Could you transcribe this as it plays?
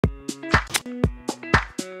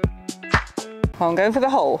Come on, go for the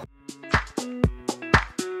hole.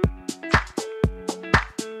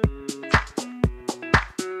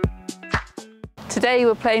 Today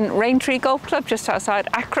we're playing Raintree Golf Club just outside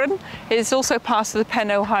Akron. It's also part of the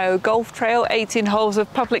Penn-ohio Golf Trail, 18 holes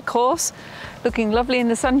of public course. Looking lovely in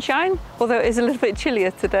the sunshine, although it is a little bit chillier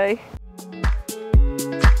today.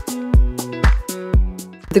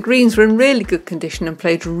 The greens were in really good condition and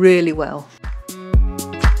played really well.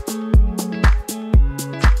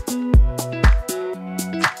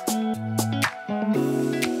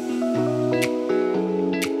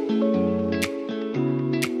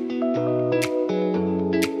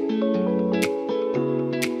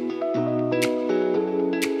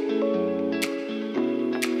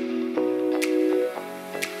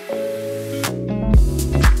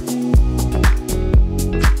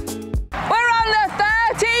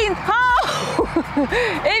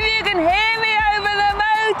 If you can hear me over the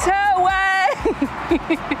motorway.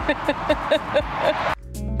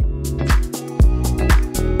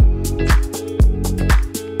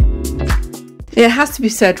 It has to be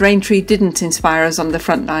said, Raintree didn't inspire us on the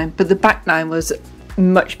front nine, but the back nine was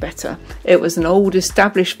much better. It was an old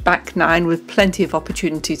established back nine with plenty of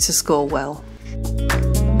opportunity to score well.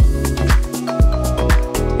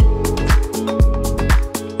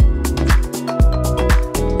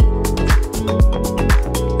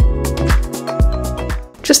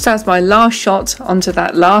 Just as my last shot onto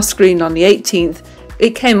that last green on the 18th,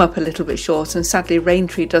 it came up a little bit short, and sadly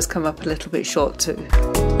Raintree does come up a little bit short too.